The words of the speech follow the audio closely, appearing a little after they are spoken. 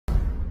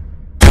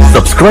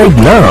Subscribe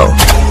now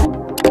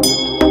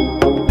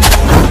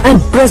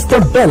and press the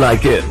bell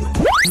icon.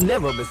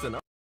 Never miss an.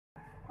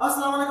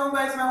 अस्सलाम वालेकुम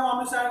guys, मैं हूं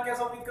आमिर शाह।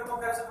 कैसा उम्मीद करता हूं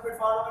कैसे फिट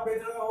फार्म में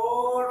बेच रहे हो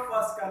और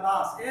फर्स्ट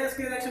क्लास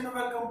इसके रिएक्शन में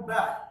वेलकम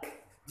बैक।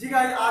 जी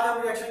गाइस, आज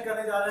हम रिएक्शन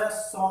करने जा रहे हैं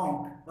सॉन्ग,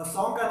 और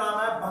सॉन्ग का नाम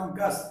है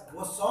बंकस।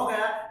 वो सॉन्ग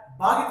है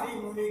बागी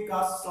 3 मूवी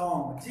का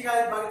सॉन्ग। जी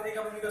गाइस, बागी 3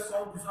 का मूवी का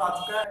सॉन्ग दूसरा आ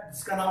चुका है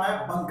जिसका नाम है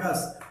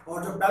बंकस,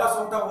 और जो पहला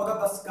सॉन्ग था वो था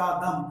बस का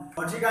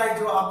दम। और जी गाइस,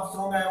 जो अब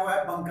सॉन्ग है वो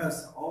है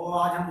बंकस, और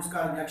आज हम उसका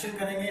रिएक्शन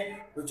करेंगे।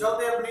 तो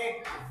चलते हैं अपनी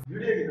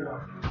वीडियो की तरफ।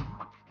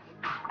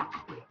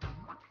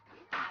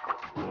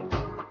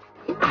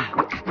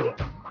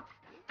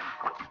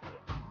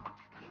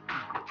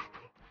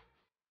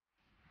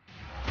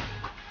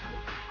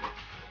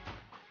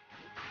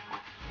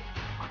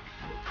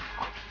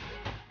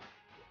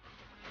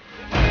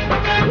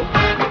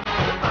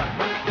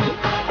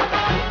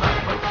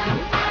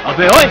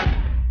 अबे ओए,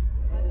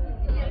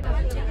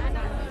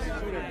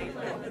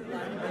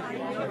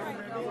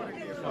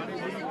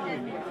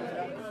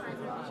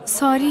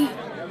 सॉरी।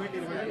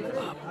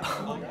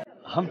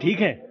 हम ठीक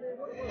हैं।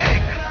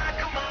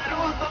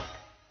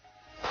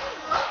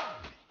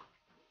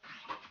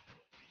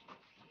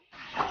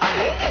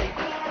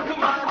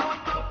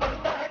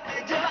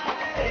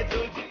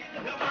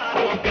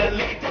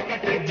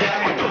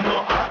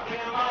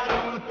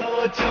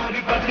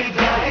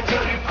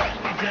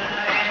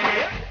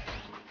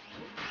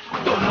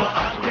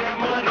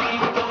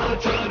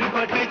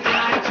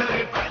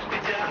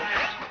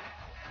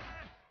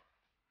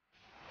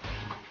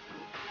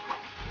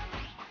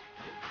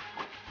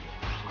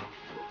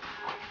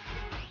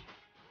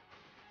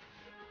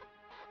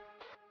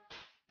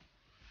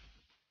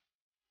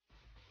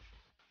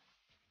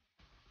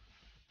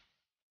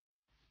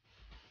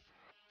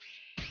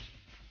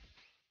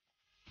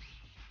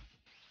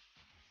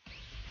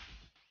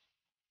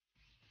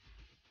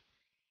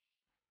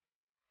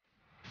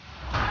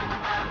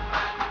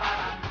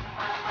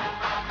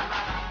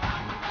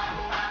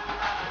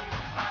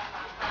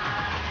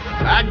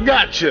 I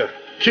gotcha.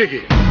 Kick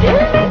it.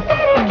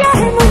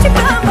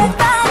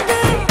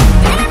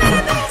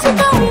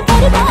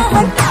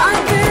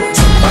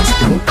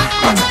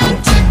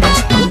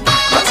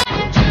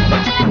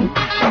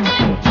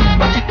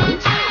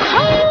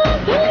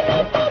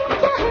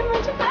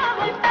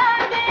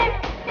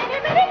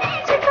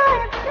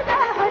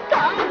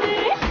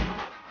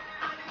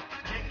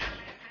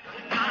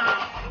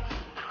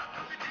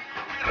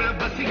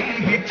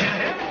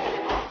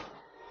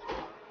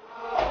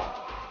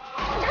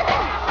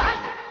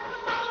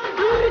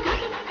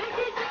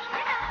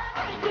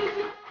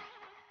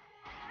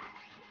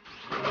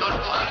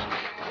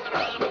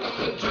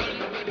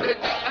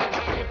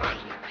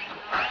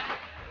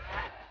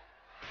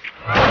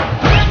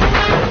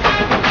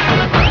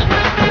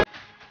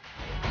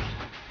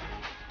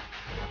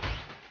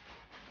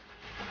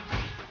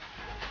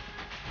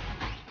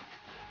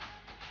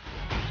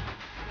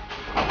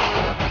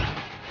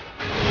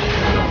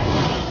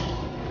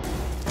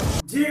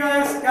 Ji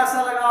guys,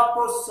 कैसा लगा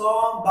आपको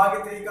सॉन्ग बागी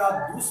 3 का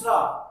दूसरा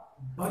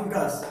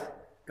बंकस?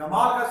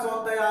 कमाल का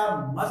सॉन्ग था यार,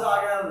 मजा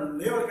आ गया,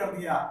 लेवल कर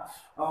दिया।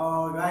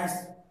 और गाइस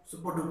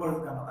सुपर डुपर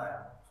का मजा आया,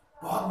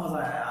 बहुत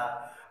मजा आया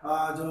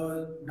यार। जो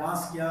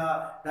डांस किया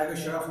टाइगर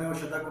श्रॉफ ने और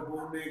श्रद्धा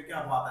कपूर ने, क्या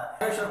बात है।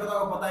 टाइगर श्रॉफ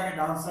को पता है कि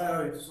डांसर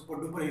और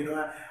सुपर डुपर हीरो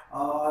है,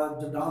 और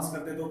जब डांस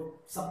करते तो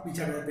सब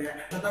पीछे रहते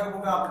हैं। श्रद्धा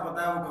कपूर का आपको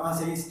पता है वो कहाँ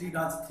से, स्ट्रीट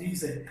डांस 3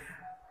 से,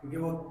 क्योंकि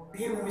वो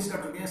 3 मूवीज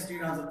कर चुके हैं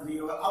स्ट्रीट डांसर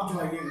 3। और अब जो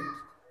है ये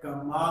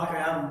कमाल का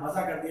यार,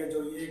 मजा कर दिया।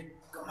 जो ये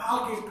कमाल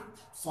की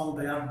सॉन्ग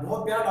था यार,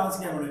 बहुत प्यारा डांस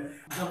किया उन्होंने।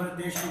 जब मेरे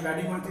देश की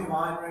वेडिंग हुई थी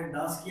वहां इन्होंने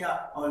डांस किया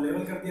और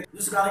लेवल कर दिया।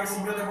 जिस गाने के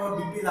सिंगर थे वो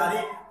बप्पी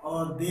लाहिरी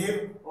और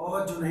देव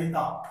और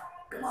जुनैता,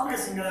 कमाल के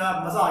सिंगर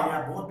यार, मजा आ गया,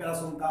 बहुत प्यारा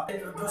सॉन्ग था।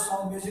 जो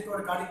सॉन्ग म्यूजिक और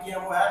रिकॉर्डिंग किया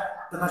वो है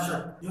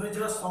तनशर।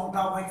 जो सॉन्ग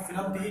था वो एक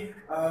फिल्म थी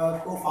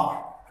तोहफा,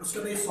 उसके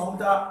अंदर ये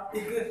सॉन्ग था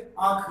एक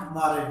आंख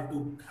मारे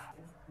तू।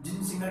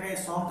 जिन सिंगर का ये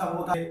सॉन्ग था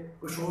वो था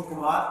किशोर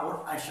कुमार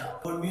और आयशा,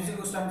 और म्यूजिक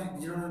उस टाइम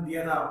जिन्होंने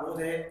दिया था वो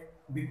थे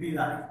बप्पी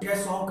लाहिरी। ये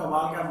सॉन्ग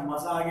कमाल का,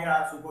 मजा आ गया,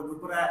 सुपर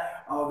डुपर है।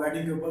 और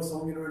वेडिंग के ऊपर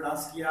सॉन्ग इन्होंने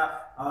डांस किया,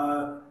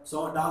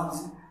 सॉन्ग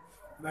डांस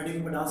वेडिंग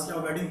के ऊपर डांस किया।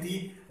 और वेडिंग थी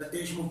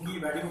रतेश मुख की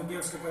वेडिंग होती है,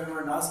 उसके ऊपर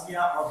इन्होंने डांस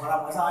किया और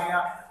बड़ा मजा आ गया।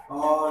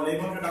 और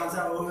लेबर का डांस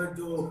है। और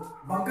जो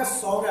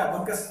बंकस सॉन्ग है,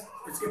 बंकस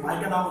इसके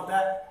भाई का नाम होता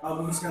है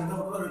मूवीज के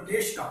अंदर,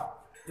 रितेश का,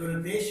 जो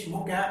रितेश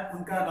मुख है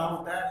उनका नाम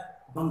होता है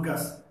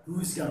बंकस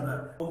मूवीज के अंदर।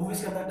 तो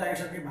मूवीज के अंदर टाइगर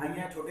श्रॉफ के भाई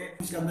हैं छोटे,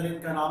 मूवीज के अंदर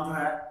इनका नाम जो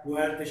है वो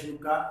है रितेश मुख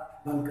का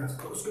बंकस।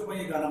 तो उसके ऊपर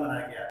ये गाना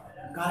बनाया गया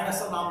है। गाने का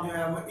असल नाम जो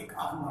है वो एक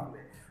आंख मार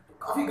ले। तो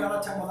काफी गाना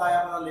अच्छा, मजा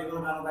आया, बड़ा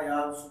लेवल गाना था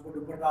यार, सुपर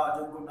डुपर था।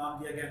 जो उनको नाम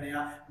दिया गया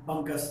नया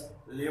बंकस,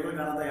 लेवल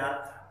गाना था यार।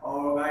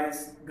 और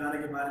गाइस गाने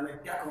के बारे में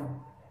क्या कहूँ,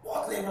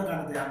 बहुत लेवल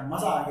गाना था यार,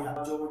 मजा आ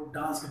गया। जो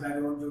डांस के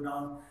बैकग्राउंड, जो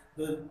डांस,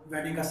 जो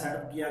वेडिंग का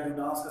सेटअप किया, जो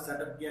डांस का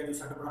सेटअप किया, जो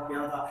सेटअप बड़ा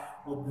प्यारा था,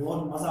 और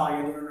बहुत मजा आ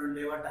गया। जो उन्होंने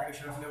लेवल टाइगर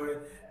श्रॉफ ने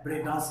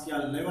बड़े डांस किया,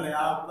 लेवल है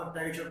यार, मतलब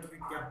टाइगर श्रॉफ की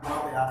क्या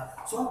बात है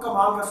यार। सॉन्ग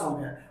कमाल का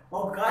सॉन्ग है।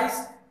 और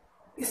गाइस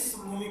इस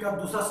मूवी का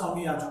दूसरा सॉन्ग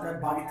ही आ चुका है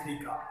बागी 3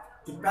 का।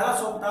 जो पहला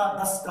सॉन्ग था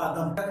 10 का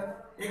दम तक,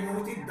 एक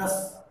मूवी थी 10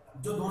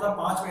 जो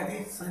 2005 में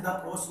थी संजय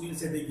दत्त और सुनील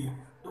शेट्टी की।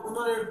 तो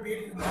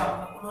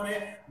उन्होंने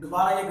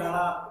दोबारा ये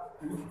गाना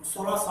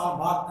 16 साल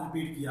बाद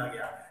रिपीट किया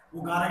गया।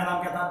 वो गाने का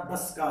नाम क्या था?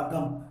 10 का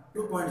दम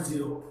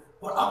 2.0।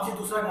 और अब ये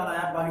दूसरा गाना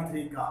है बागी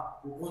 3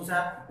 का, वो कौन सा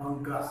है?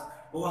 भंकस।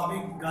 और अभी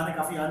गाने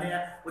काफी आने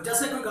हैं, और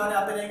जैसे कोई गाने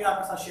आते रहेंगे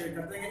आपके साथ शेयर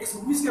करते रहेंगे। इस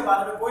मूवीज के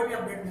बारे में कोई भी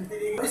अपडेट मिलती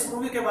रहेगी,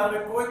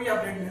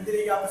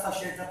 आपके साथ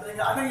शेयर करते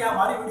रहेंगे। अगर ये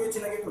हमारी वीडियो अच्छी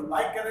लगी तो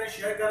लाइक करें,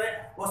 शेयर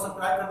करें और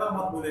सब्सक्राइब करना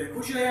मत भूलें।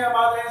 खुश रहे,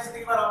 आबाद रहे,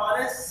 जिंदगी भर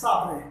हमारे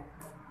साथ रहे।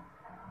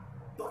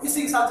 तो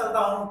इसी के साथ चलता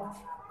हूँ,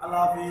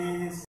 अल्लाह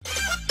हाफिज।